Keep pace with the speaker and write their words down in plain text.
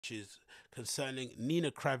which is concerning Nina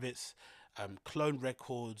Kraviz, Clone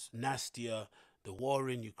Records, Nastia, the war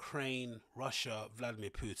in Ukraine, Russia, Vladimir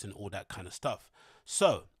Putin, all that kind of stuff.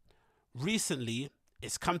 So, recently,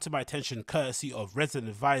 it's come to my attention, courtesy of Resident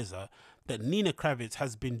Advisor, that Nina Kraviz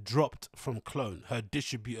has been dropped from Clone, her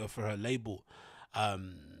distributor for her label.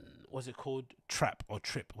 What's it called? Trap or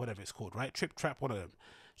Trip, whatever it's called, right? Trip, Trap, one of them.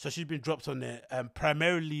 So she's been dropped on there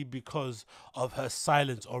primarily because of her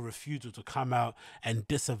silence or refusal to come out and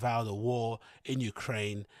disavow the war in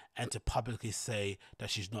Ukraine and to publicly say that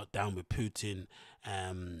she's not down with Putin,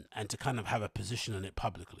 and to kind of have a position on it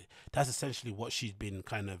publicly. That's essentially what she's been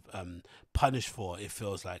kind of punished for, it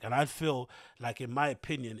feels like. And I feel like, in my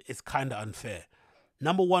opinion, it's kind of unfair.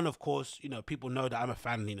 Number one, of course, people know that I'm a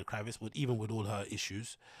fan of Nina Kraviz, even with all her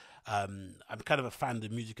issues. I'm kind of a fan of the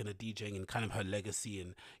music and the DJing and kind of her legacy,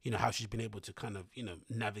 and how she's been able to kind of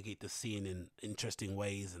navigate the scene in interesting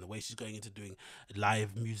ways, and the way she's going into doing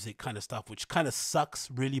live music kind of stuff, which kind of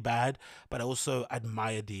sucks really bad. But I also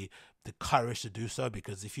admire the courage to do so,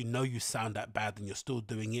 because if you sound that bad and you're still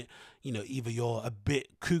doing it, either you're a bit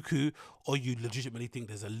cuckoo or you legitimately think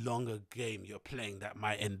there's a longer game you're playing that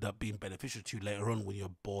might end up being beneficial to you later on when you're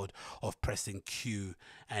bored of pressing Q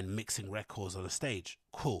and mixing records on a stage.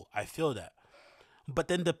 Cool, I feel that. But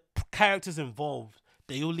then the characters involved,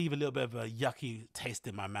 they all leave a little bit of a yucky taste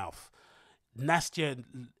in my mouth. Nastia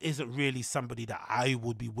isn't really somebody that I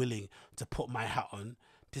would be willing to put my hat on.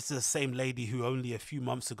 This is the same lady who only a few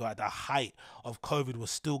months ago, at the height of COVID, was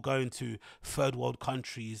still going to third world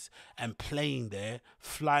countries and playing there,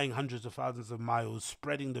 flying hundreds of thousands of miles,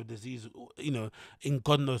 spreading the disease, in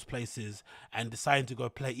God knows places, and deciding to go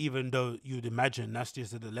play, even though you'd imagine Nasty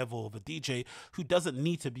is at the level of a DJ who doesn't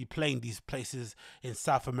need to be playing these places in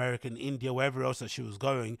South America and India, wherever else that she was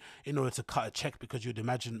going, in order to cut a check, because you'd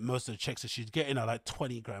imagine most of the checks that she's getting are like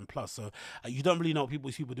 20 grand plus. So you don't really know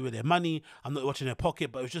what people do with their money. I'm not watching their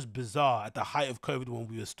pocket, but it was just bizarre at the height of COVID, when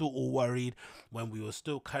we were still all worried, when we were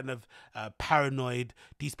still kind of paranoid.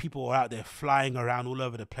 These people were out there flying around all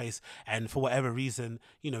over the place, and for whatever reason,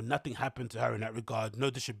 nothing happened to her in that regard.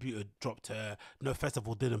 No distributor dropped her, no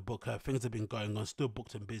festival didn't book her. Things have been going on, still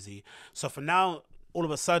booked and busy. So for now, all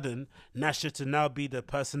of a sudden, Nasha to now be the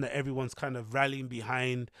person that everyone's kind of rallying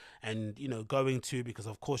behind and, going to, because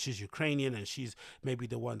of course she's Ukrainian and she's maybe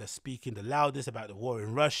the one that's speaking the loudest about the war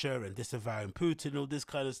in Russia and disavowing Putin, all this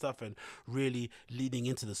kind of stuff, and really leading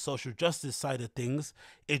into the social justice side of things.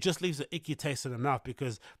 It just leaves an icky taste in the mouth,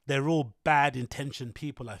 because they're all bad intentioned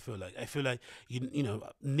people. I feel like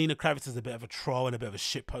Nina Kraviz is a bit of a troll and a bit of a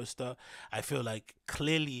shit poster. I feel like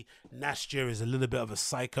clearly Nastia is a little bit of a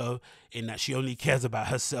psycho, in that she only cares about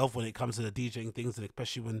herself when it comes to the DJing things, and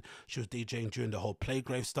especially when she was DJing during the whole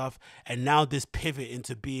Playgrave stuff. And now this pivot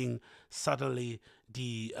into being suddenly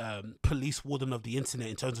the police warden of the internet,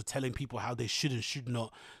 in terms of telling people how they should and should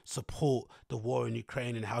not support the war in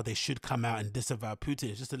Ukraine and how they should come out and disavow Putin.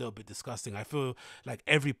 It's just a little bit disgusting. I feel like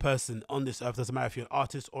every person on this earth, doesn't matter if you're an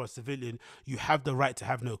artist or a civilian, you have the right to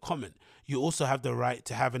have no comment. You also have the right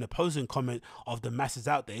to have an opposing comment of the masses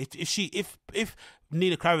out there. If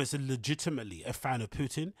Nina Kraviz is legitimately a fan of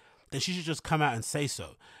Putin, then she should just come out and say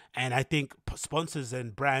so. And I think sponsors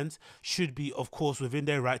and brands should be, of course, within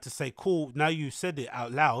their right to say, cool, now you said it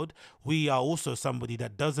out loud, we are also somebody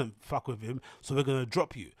that doesn't fuck with him, so we're going to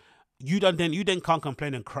drop you. You then can't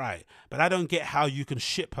complain and cry. But I don't get how you can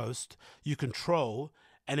shitpost, you can troll,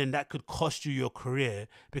 and then that could cost you your career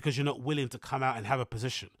because you're not willing to come out and have a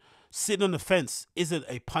position. Sitting on the fence isn't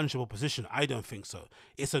a punishable position. I don't think so.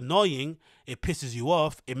 It's annoying. It pisses you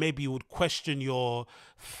off. It maybe would question your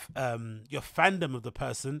fandom of the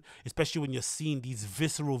person, especially when you're seeing these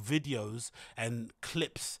visceral videos and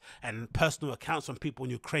clips and personal accounts from people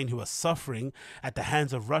in Ukraine who are suffering at the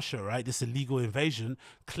hands of Russia, right? This illegal invasion.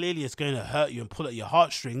 Clearly it's going to hurt you and pull at your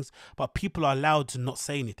heartstrings, but people are allowed to not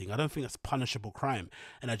say anything. I don't think that's punishable crime.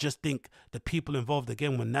 And I just think the people involved,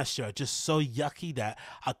 again, with Nastia, are just so yucky that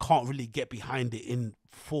I can't really get behind it in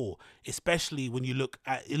full, especially when you look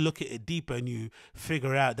at it deeper and you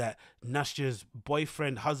figure out that Nastia's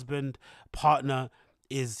boyfriend, husband, partner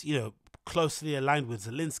is, closely aligned with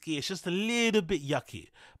Zelensky. It's just a little bit yucky.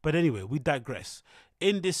 But anyway, we digress.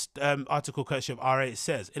 In this article, courtesy of RA, it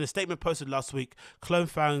says, in a statement posted last week, Clone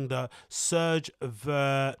founder Serge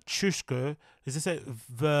Verchushko Is this it?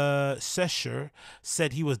 Versesher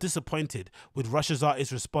said he was disappointed with Russia's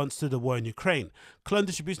artist's response to the war in Ukraine. Clone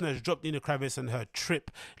Distribution has dropped Nina Kraviz and her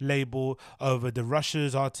Trip label over the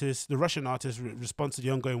Russian artist's response to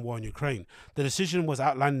the ongoing war in Ukraine. The decision was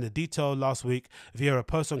outlined in detail last week via a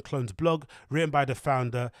post on Clone's blog, written by the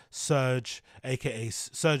founder Serge, aka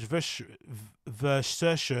Serge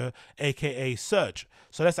Versesher, aka Serge.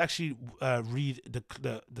 So let's actually read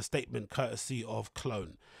the statement courtesy of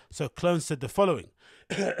Clone. So Clone said the following.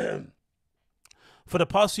 For the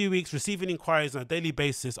past few weeks, receiving inquiries on a daily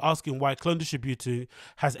basis asking why Clone Distributing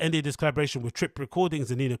has ended its collaboration with Trip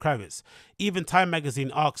Recordings and Nina Kraviz. Even Time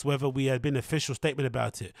magazine asked whether we had been an official statement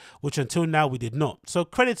about it, which until now we did not. So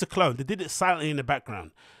credit to Clone, they did it silently in the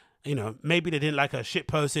background. You know, maybe they didn't like her shit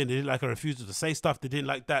posting, they didn't like her refusal to say stuff, they didn't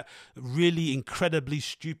like that really incredibly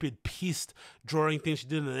stupid pieced drawing thing she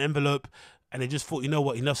did in an envelope, and they just thought, you know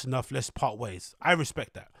what, enough's enough, let's part ways. I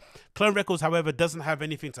respect that. Clone Records, however, doesn't have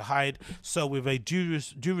anything to hide, so with a due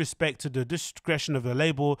respect to the discretion of the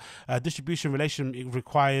label, distribution relation it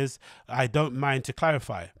requires, I don't mind to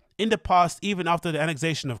clarify. In the past, even after the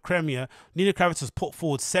annexation of Crimea, Nina Kraviz has put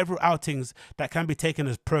forward several outings that can be taken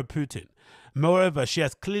as pro-Putin. Moreover, she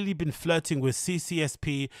has clearly been flirting with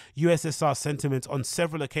CCSP USSR sentiments on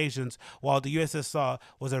several occasions, while the USSR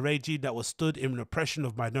was a regime that was stood in repression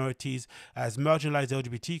of minorities as marginalized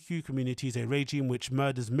LGBTQ communities, a regime which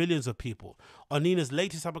murders millions of people. On Nina's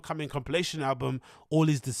latest upcoming compilation album, All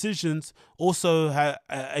His Decisions, also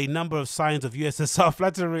a number of signs of USSR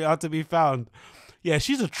flattery are to be found. Yeah,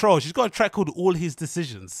 she's a troll. She's got a track called All His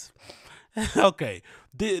Decisions. Okay,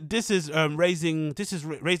 this is raising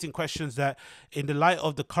questions that, in the light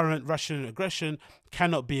of the current Russian aggression,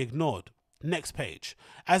 cannot be ignored. Next page.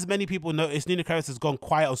 As many people noticed, Nina Kraviz has gone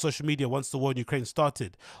quiet on social media once the war in Ukraine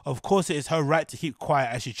started. Of course, it is her right to keep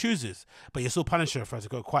quiet as she chooses, but you're still punishing her for her to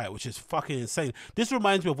go quiet, which is fucking insane. This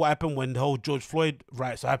reminds me of what happened when the whole George Floyd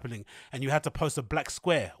riots were happening, and you had to post a black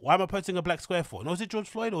square. Why am I posting a black square for? No, was it George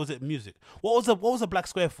Floyd or was it music? What was a black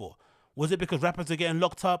square for? Was it because rappers are getting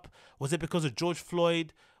locked up? Was it because of George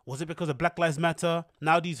Floyd? Was it because of Black Lives Matter?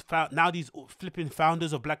 Now these flipping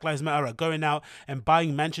founders of Black Lives Matter are going out and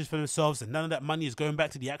buying mansions for themselves, and none of that money is going back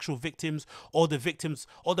to the actual victims, or the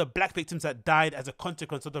black victims that died as a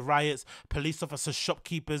consequence of the riots, police officers,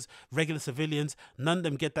 shopkeepers, regular civilians. None of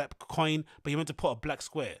them get that coin, but you meant to put a black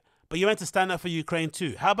square. But you meant to stand up for Ukraine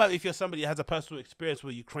too. How about if you're somebody that has a personal experience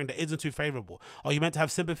with Ukraine that isn't too favorable? Are you meant to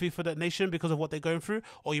have sympathy for that nation because of what they're going through?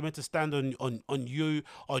 Or are you meant to stand on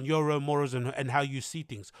your own morals and how you see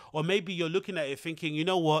things? Or maybe you're looking at it thinking, you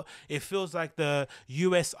know what? It feels like the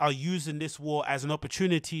US are using this war as an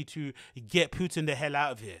opportunity to get Putin the hell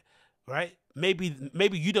out of here, right? Maybe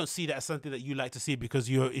you don't see that as something that you like to see because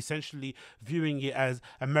you're essentially viewing it as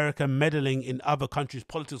America meddling in other countries'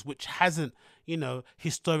 politics, which hasn't,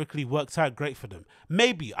 historically worked out great for them.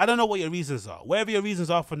 Maybe. I don't know what your reasons are. Wherever your reasons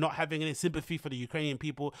are for not having any sympathy for the Ukrainian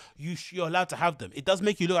people, you're allowed to have them. It does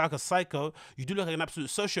make you look like a psycho. You do look like an absolute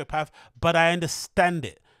sociopath, but I understand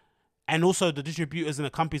it. And also the distributors and the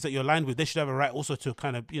companies that you're aligned with, they should have a right also to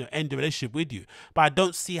kind of, end the relationship with you. But I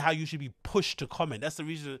don't see how you should be pushed to comment. That's the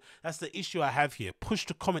reason, that's the issue I have here. Push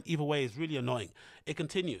to comment either way is really annoying. It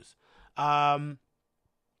continues.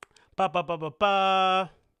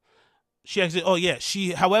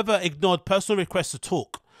 She, however, ignored personal requests to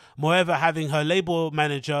talk. Moreover, having her label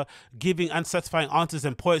manager giving unsatisfying answers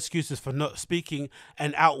and poor excuses for not speaking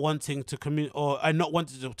and not wanting to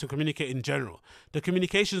communicate in general. The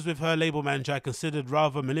communications with her label manager I considered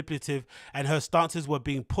rather manipulative, and her stances were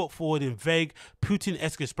being put forward in vague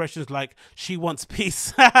Putin-esque expressions like she wants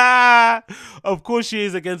peace. Of course she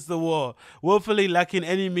is against the war. Woefully lacking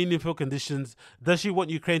any meaningful conditions. Does she want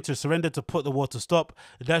Ukraine to surrender to put the war to stop?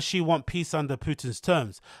 Does she want peace under Putin's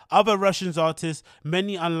terms? Other Russian artists,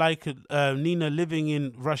 many unlike Nina living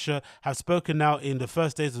in Russia, have spoken out in the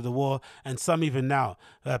first days of the war, and some even now.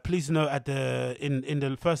 Please note in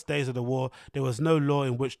the first days of the war, there was no law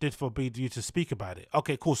in which did forbid you to speak about it.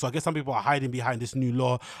 Okay, cool. So I guess some people are hiding behind this new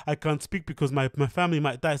law. I can't speak because my family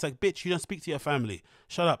might die. It's like, bitch, you don't speak to your family.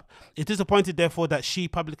 Shut up. It's disappointed, therefore, that she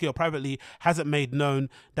publicly or privately hasn't made known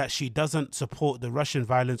that she doesn't support the Russian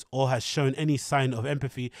violence or has shown any sign of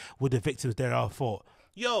empathy with the victims thereof.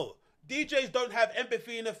 Yo, DJs don't have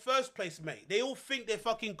empathy in the first place, mate. They all think they're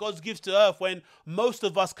fucking God's gifts to earth when most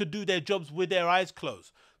of us could do their jobs with their eyes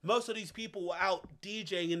closed. Most of these people were out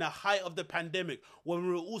DJing in the height of the pandemic when we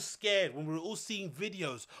were all scared, when we were all seeing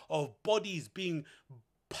videos of bodies being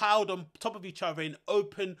piled on top of each other in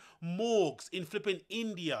open morgues in flipping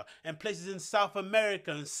India and places in South America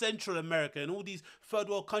and Central America and all these third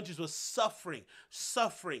world countries were suffering,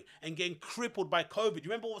 and getting crippled by COVID. You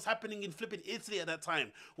remember what was happening in flipping Italy at that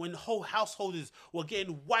time, when whole households were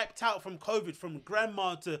getting wiped out from COVID, from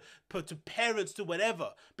grandma to parents to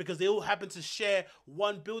whatever, because they all happened to share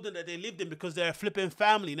one building that they lived in because they're a flipping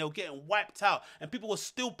family, and they were getting wiped out, and people were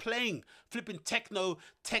still playing flipping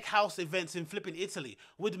tech house events in flipping Italy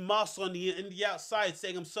with masks on in the outside,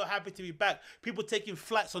 saying I'm so happy to be back. People taking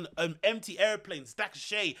flights on empty airplanes,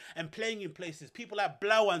 Shay, and playing in places. People like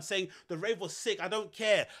Blawan saying the rave was sick, I don't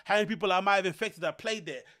care how many people I might have infected that played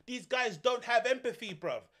there. These guys don't have empathy,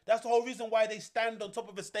 bruv. That's the whole reason why they stand on top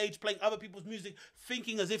of a stage playing other people's music,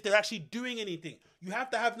 thinking as if they're actually doing anything. You have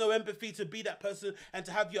to have no empathy to be that person and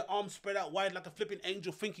to have your arms spread out wide like a flipping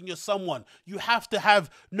angel thinking you're someone. You have to have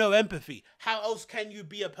no empathy. How else can you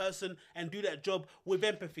be a person and do that job with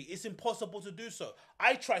empathy? It's impossible to do so.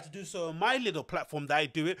 I try to do so on my little platform that I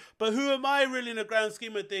do it, but who am I really in the grand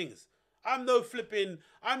scheme of things? I'm no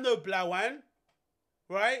Blawan,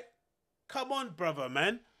 right? Come on, brother,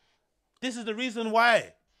 man. This is the reason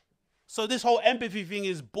why. So this whole empathy thing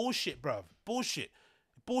is bullshit, bruv. Bullshit.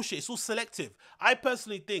 It's all selective. I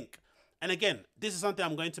personally think, and again, this is something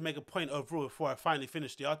I'm going to make a point overall before I finally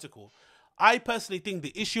finish the article. I personally think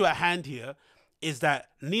the issue at hand here is that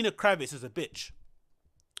Nina Kraviz is a bitch.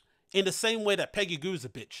 In the same way that Peggy Gou is a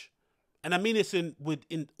bitch. And I mean this in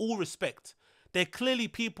all respect. They're clearly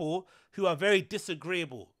people who are very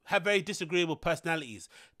disagreeable, have very disagreeable personalities.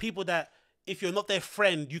 People that, if you're not their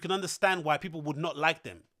friend, you can understand why people would not like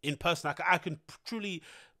them in person. I can truly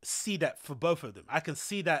see that for both of them. I can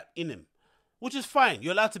see that in him, which is fine.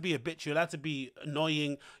 You're allowed to be a bitch. You're allowed to be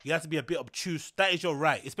annoying. You're allowed to be a bit obtuse. That is your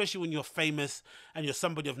right, especially when you're famous and you're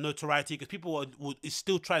somebody of notoriety, because people will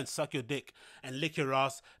still try and suck your dick and lick your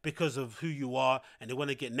ass because of who you are, and they want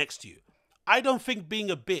to get next to you. I don't think being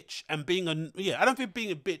a bitch and I don't think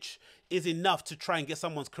being a bitch is enough to try and get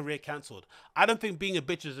someone's career cancelled. I don't think being a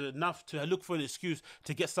bitch is enough to look for an excuse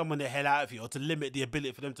to get someone the hell out of you, or to limit the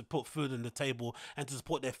ability for them to put food on the table and to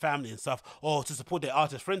support their family and stuff, or to support their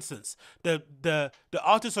artists. For instance, the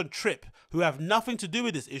artists on Trip who have nothing to do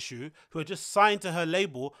with this issue, who are just signed to her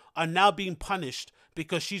label, are now being punished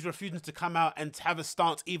because she's refusing to come out and have a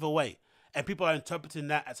stance either way. And people are interpreting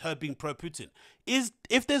that as her being pro-Putin.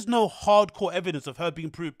 If there's no hardcore evidence of her being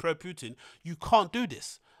pro-Putin, you can't do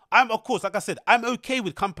this. Of course, like I said, I'm okay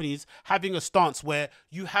with companies having a stance where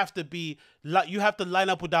you have to line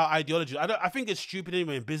up with our ideology. I think it's stupid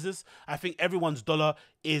anyway in business. I think everyone's dollar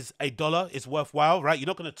is a dollar, is worthwhile, right? You're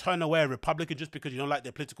not going to turn away a Republican just because you don't like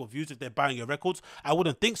their political views if they're buying your records. I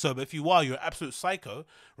wouldn't think so, but if you are, you're an absolute psycho,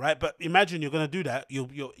 right? But imagine you're going to do that.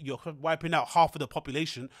 You're wiping out half of the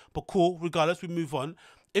population, but cool, regardless, we move on.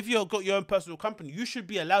 If you've got your own personal company, you should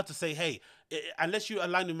be allowed to say, hey, unless you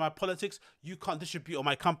align with my politics, you can't distribute on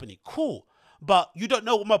my company. Cool. But you don't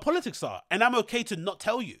know what my politics are, and I'm okay to not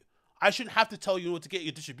tell you. I shouldn't have to tell you in order to get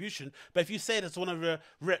your distribution. But if you say that's one of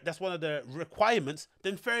the requirements,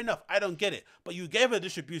 then fair enough. I don't get it. But you gave her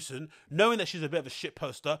distribution, knowing that she's a bit of a shit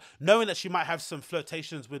poster, knowing that she might have some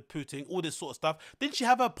flirtations with Putin, all this sort of stuff. Didn't she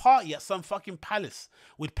have a party at some fucking palace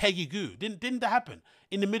with Peggy Gou? Didn't that happen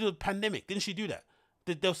in the middle of the pandemic? Didn't she do that?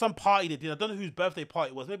 There was some party they did. I don't know whose birthday party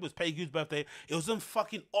it was. Maybe it was Peggy Gou's birthday. It was some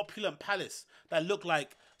fucking opulent palace that looked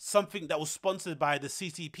like something that was sponsored by the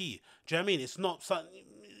CCP. Do you know what I mean? It's not some.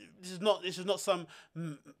 This is not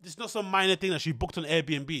some minor thing that she booked on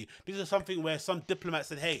Airbnb. This is something where some diplomat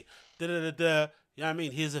said, "Hey, you know what I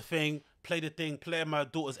mean? Here's the thing. Play at my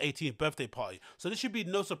daughter's 18th birthday party." So this should be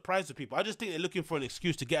no surprise to people. I just think they're looking for an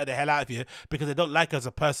excuse to get her the hell out of here because they don't like her as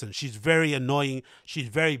a person. She's very annoying. She's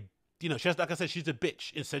very, like I said, she's a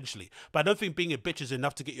bitch, essentially. But I don't think being a bitch is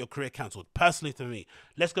enough to get your career cancelled, personally, to me.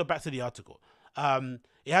 Let's go back to the article. It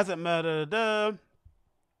hasn't murdered.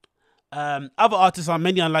 Other artists,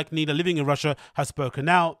 many unlike Nina, living in Russia, have spoken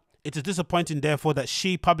out. It is disappointing, therefore, that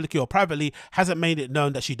she, publicly or privately, hasn't made it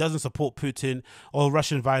known that she doesn't support Putin or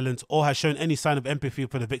Russian violence, or has shown any sign of empathy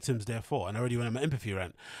for the victims, therefore. And I already went on my empathy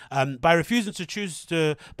rant. By refusing to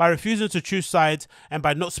choose sides and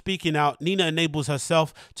by not speaking out, Nina enables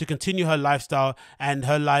herself to continue her lifestyle and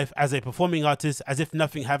her life as a performing artist as if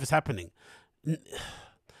nothing is happening.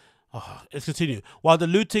 Let's continue. While the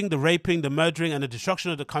looting, the raping, the murdering and the destruction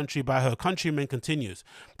of the country by her countrymen continues.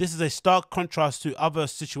 This is a stark contrast to other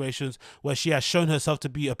situations where she has shown herself to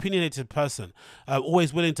be an opinionated person,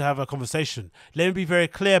 always willing to have a conversation. Let me be very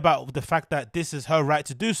clear about the fact that this is her right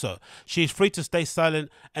to do so. She is free to stay silent,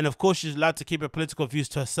 and of course she's allowed to keep her political views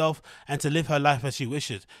to herself and to live her life as she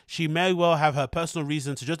wishes. She may well have her personal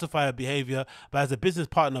reason to justify her behavior, but as a business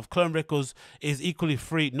partner of Clone Records is equally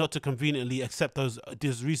free not to conveniently accept those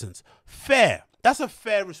reasons. records. Fair. That's a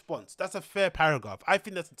fair response. That's a fair paragraph. I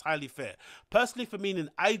think that's entirely fair. Personally, for me, in an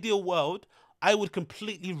ideal world, I would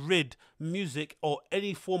completely rid music or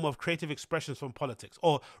any form of creative expressions from politics,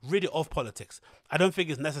 or rid it of politics. I don't think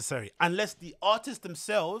it's necessary unless the artists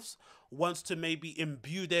themselves wants to maybe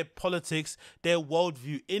imbue their politics, their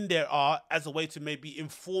worldview in their art as a way to maybe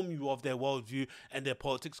inform you of their worldview and their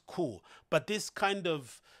politics. Cool. But this kind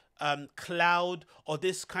of cloud, or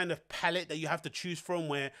this kind of palette that you have to choose from,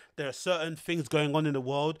 where there are certain things going on in the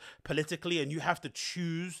world politically and you have to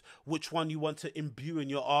choose which one you want to imbue in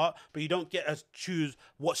your art, but you don't get to choose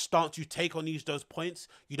what stance you take on those points.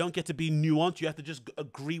 You don't get to be nuanced. You have to just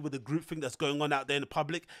agree with the groupthink that's going on out there in the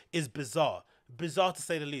public, is bizarre. Bizarre to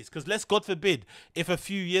say the least. Because let's God forbid if a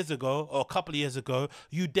few years ago or a couple of years ago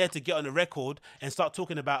you dared to get on a record and start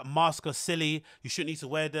talking about masks are silly, you shouldn't need to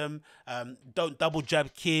wear them, don't double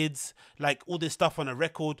jab kids, like all this stuff on a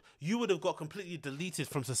record, you would have got completely deleted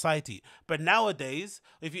from society. But nowadays,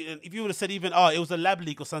 if you would have said even it was a lab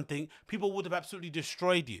leak or something, people would have absolutely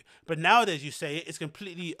destroyed you. But nowadays you say it, it's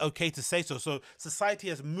completely okay to say so. So society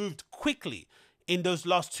has moved quickly in those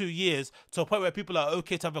last 2 years to a point where people are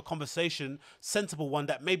okay to have a conversation, sensible one,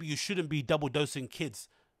 that maybe you shouldn't be double dosing kids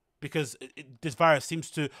because this virus seems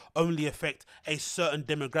to only affect a certain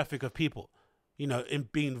demographic of people. You know, in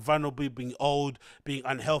being vulnerable, being old, being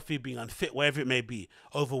unhealthy, being unfit, wherever it may be,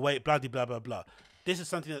 overweight, blah, blah, blah, blah. This is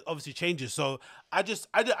something that obviously changes. So I just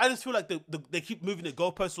feel like they keep moving the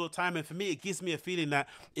goalposts all the time. And for me, it gives me a feeling that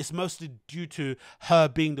it's mostly due to her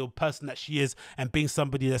being the person that she is and being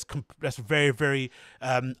somebody that's very, very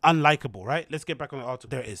unlikable, right? Let's get back on the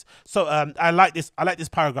article. There it is. So I like this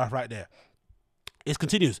paragraph right there. It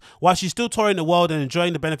continues. While she's still touring the world and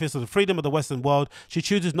enjoying the benefits of the freedom of the Western world, she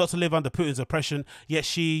chooses not to live under Putin's oppression, yet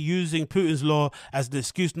she using Putin's law as an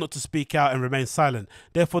excuse not to speak out and remain silent.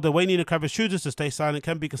 Therefore, the way Nina Kraviz chooses to stay silent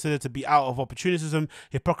can be considered to be out of opportunism,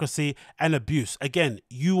 hypocrisy, and abuse. Again,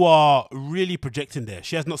 you are really projecting there.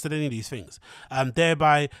 She has not said any of these things,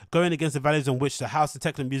 thereby going against the values on which the house and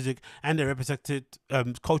techno music and their represented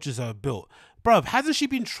cultures are built. Bruv, hasn't she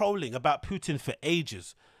been trolling about Putin for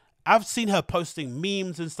ages? I've seen her posting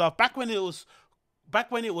memes and stuff back when it was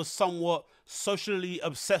somewhat socially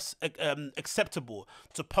acceptable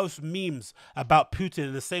to post memes about Putin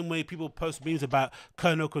in the same way people post memes about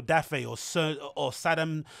Colonel Gaddafi or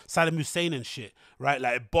Saddam Hussein and shit, right?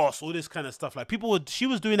 Like boss, all this kind of stuff. Like she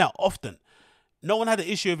was doing that often. No one had an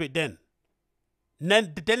issue with it then.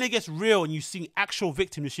 Then it gets real and you see actual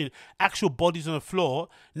victims, you see actual bodies on the floor.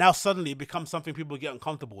 Now suddenly it becomes something people get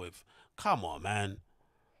uncomfortable with. Come on, man.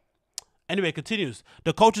 Anyway, it continues.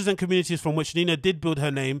 The cultures and communities from which Nina did build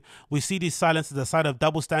her name, we see this silence as a sign of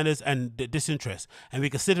double standards and disinterest, and we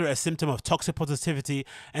consider it a symptom of toxic positivity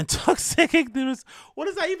and toxic ignorance. What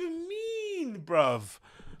does that even mean, bruv?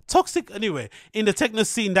 Toxic, anyway, in the techno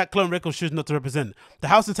scene that Clone Records should not to represent. The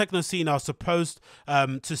house and techno scene are supposed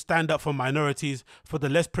to stand up for minorities, for the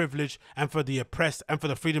less privileged, and for the oppressed, and for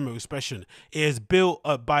the freedom of expression. It is built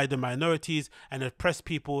by the minorities and oppressed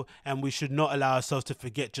people, and we should not allow ourselves to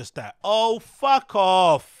forget just that. Oh, fuck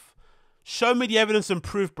off. Show me the evidence and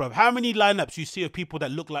proof, bruv. How many lineups you see of people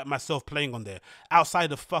that look like myself playing on there,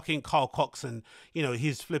 outside of fucking Carl Cox and, you know,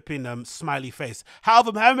 his flipping smiley face? How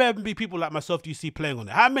many people like myself do you see playing on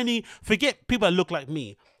there? How many, forget people that look like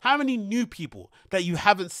me, how many new people that you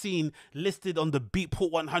haven't seen listed on the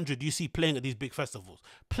Beatport 100 do you see playing at these big festivals?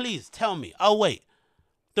 Please tell me. I'll wait.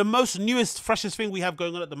 The most newest, freshest thing we have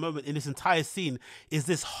going on at the moment in this entire scene is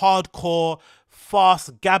this hardcore,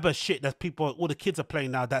 fast gabba shit that all the kids are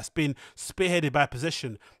playing now that's been spearheaded by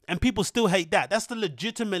Possession. And people still hate that. That's the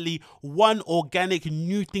legitimately one organic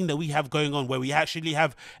new thing that we have going on, where we actually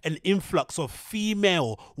have an influx of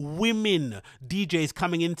female, women DJs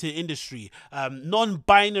coming into industry,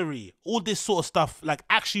 non-binary, all this sort of stuff, like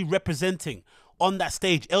actually representing on that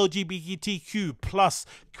stage, LGBTQ plus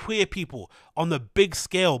queer people on the big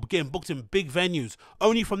scale, getting booked in big venues,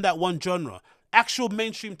 only from that one genre. Actual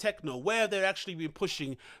mainstream techno, where they're actually been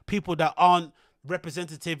pushing people that aren't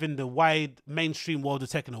representative in the wide mainstream world of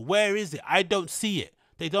techno. Where is it? I don't see it.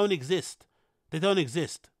 They don't exist. They don't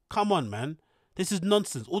exist. Come on, man. This is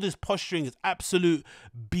nonsense. All this posturing is absolute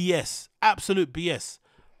BS. Absolute BS.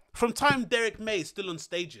 From time Derek May is still on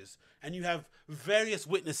stages, and you have various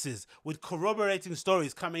witnesses with corroborating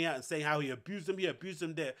stories coming out and saying how he abused them here, abused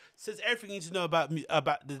them there. Says everything you need to know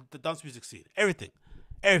about the dance music scene. Everything.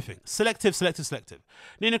 Selective.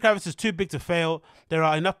 Nina Kraviz is too big to fail. There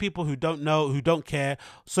are enough people who don't know, who don't care,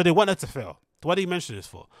 so they want her to fail. What do you mention this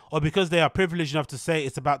for? Or because they are privileged enough to say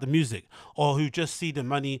it's about the music, or who just see the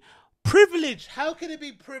money. Privilege? How can it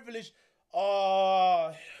be privileged?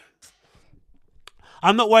 Oh,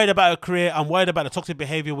 I'm not worried about her career. I'm worried about the toxic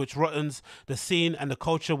behavior which rottens the scene and the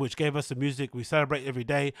culture which gave us the music we celebrate every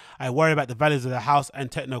day. I worry about the values of the house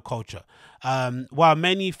and techno culture. While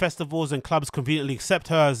many festivals and clubs conveniently accept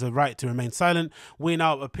her as a right to remain silent, we, in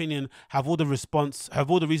our opinion, have all the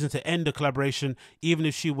reason to end the collaboration, even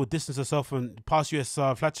if she would distance herself from past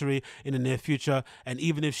USSR flattery in the near future, and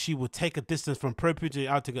even if she would take a distance from pro-Putin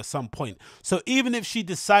outing at some point. So even if she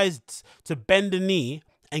decides to bend the knee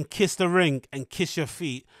and kiss the ring and kiss your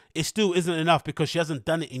feet, it still isn't enough because she hasn't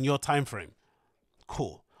done it in your time frame.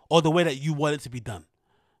 Cool. Or the way that you want it to be done.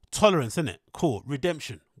 Tolerance, innit? Cool.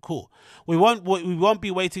 Redemption. Cool. We won't be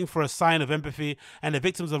waiting for a sign of empathy and the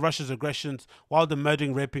victims of Russia's aggressions while the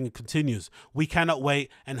murdering, raping continues. We cannot wait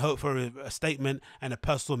and hope for a statement and a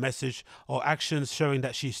personal message or actions showing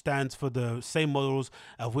that she stands for the same morals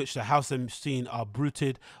of which the house and scene are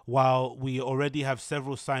bruited, while we already have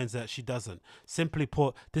several signs that she doesn't. Simply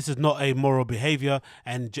put, this is not a moral behavior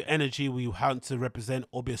and energy we want to represent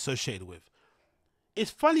or be associated with. It's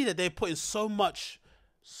funny that they're putting so much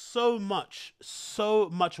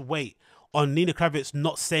weight on Nina Kraviz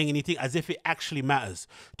not saying anything as if it actually matters.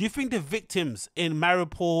 Do you think the victims in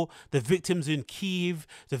Mariupol, the victims in Kyiv,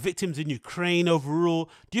 the victims in Ukraine overall,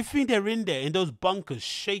 do you think they're in there in those bunkers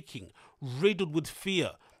shaking, riddled with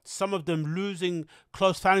fear? Some of them losing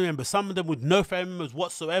close family members, some of them with no family members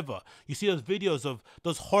whatsoever. You see those videos of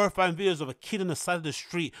those horrifying videos of a kid on the side of the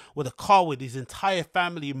street with a car with his entire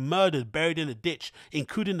family murdered, buried in a ditch,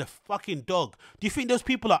 including the fucking dog. Do you think those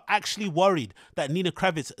people are actually worried that Nina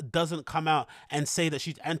Kraviz doesn't come out and say that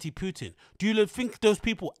she's anti-Putin? Do you think those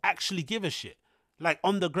people actually give a shit? Like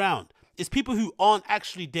on the ground? It's people who aren't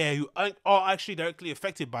actually there, who aren't actually directly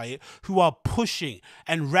affected by it, who are pushing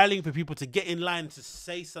and rallying for people to get in line to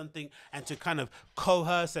say something and to kind of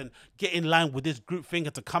coerce and get in line with this group thing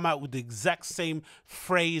and to come out with the exact same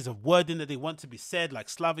phrase of wording that they want to be said, like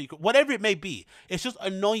Slava, whatever it may be. It's just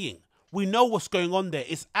annoying. We know what's going on there.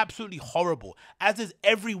 It's absolutely horrible, as is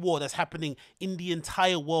every war that's happening in the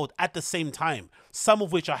entire world at the same time, some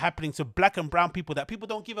of which are happening to black and brown people that people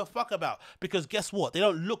don't give a fuck about, because guess what? They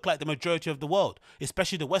don't look like the majority of the world,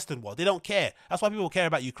 especially the Western world. They don't care. That's why people care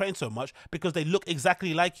about Ukraine so much, because they look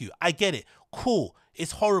exactly like you. I get it. Cool.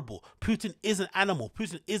 It's horrible. Putin is an animal.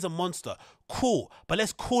 Putin is a monster. Cool. But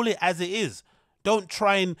let's call it as it is. Don't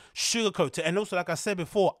try and sugarcoat it. And also, like I said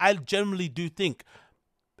before, I generally do think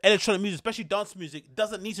electronic music, especially dance music,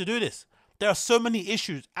 doesn't need to do this. There are so many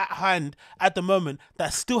issues at hand at the moment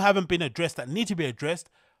that still haven't been addressed, that need to be addressed.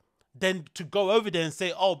 Then to go over there and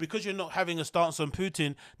say, oh, because you're not having a stance on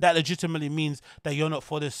Putin, that legitimately means that you're not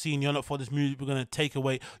for this scene, you're not for this music, we're going to take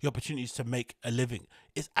away your opportunities to make a living.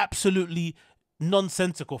 It's absolutely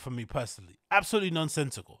nonsensical for me personally. Absolutely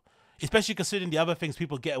nonsensical. Especially considering the other things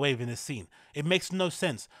people get away with in this scene. It makes no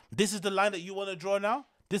sense. This is the line that you want to draw now?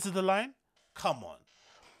 This is the line? Come on.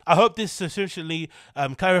 I hope this sufficiently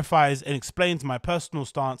clarifies and explains my personal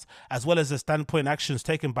stance, as well as the standpoint and actions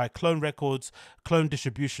taken by Clone Records, Clone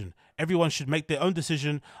Distribution. Everyone should make their own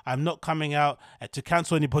decision. I'm not coming out to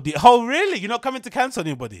cancel anybody. Oh, really? You're not coming to cancel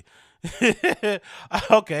anybody?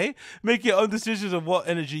 Okay. Make your own decisions of what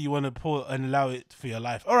energy you want to pour and allow it for your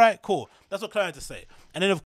life. All right, cool. That's what Clone had to say. And then, of